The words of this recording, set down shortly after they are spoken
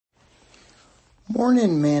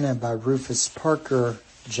Morning Manna by Rufus Parker,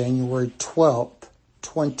 January 12th,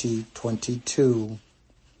 2022.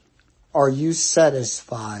 Are you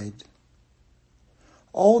satisfied?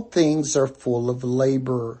 All things are full of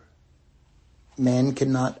labor. Man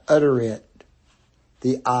cannot utter it.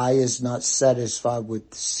 The eye is not satisfied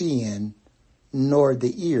with seeing, nor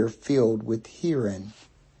the ear filled with hearing.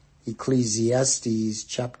 Ecclesiastes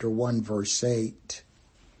chapter 1 verse 8.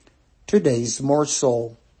 Today's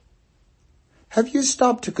morsel. Have you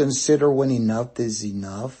stopped to consider when enough is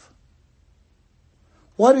enough?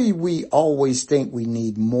 Why do we always think we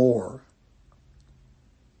need more?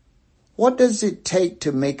 What does it take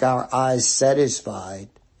to make our eyes satisfied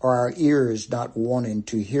or our ears not wanting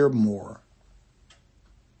to hear more?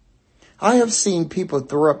 I have seen people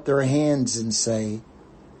throw up their hands and say,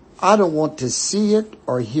 I don't want to see it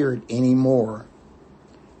or hear it anymore.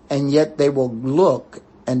 And yet they will look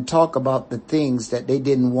and talk about the things that they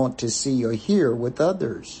didn't want to see or hear with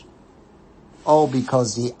others. All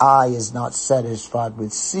because the eye is not satisfied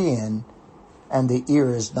with seeing and the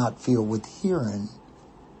ear is not filled with hearing.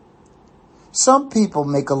 Some people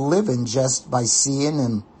make a living just by seeing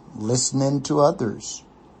and listening to others.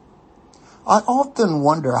 I often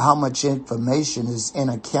wonder how much information is in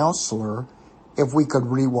a counselor if we could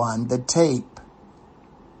rewind the tape.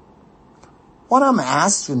 What I'm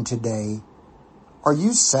asking today, are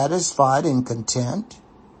you satisfied and content?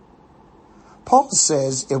 Paul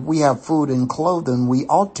says if we have food and clothing, we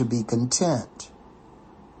ought to be content.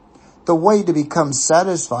 The way to become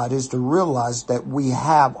satisfied is to realize that we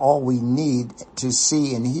have all we need to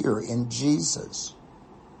see and hear in Jesus.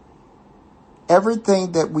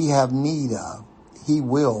 Everything that we have need of, He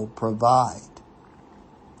will provide.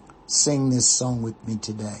 Sing this song with me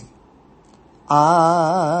today.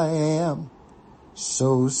 I am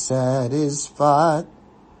so satisfied,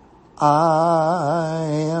 I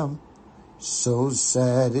am so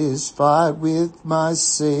satisfied with my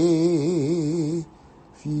Savior,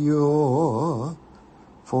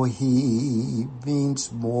 for He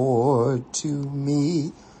means more to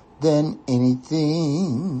me than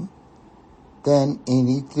anything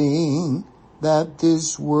that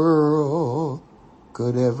this world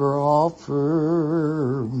could ever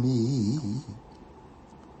offer me.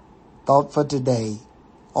 Thought for today,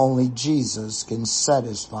 only Jesus can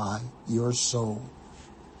satisfy your soul.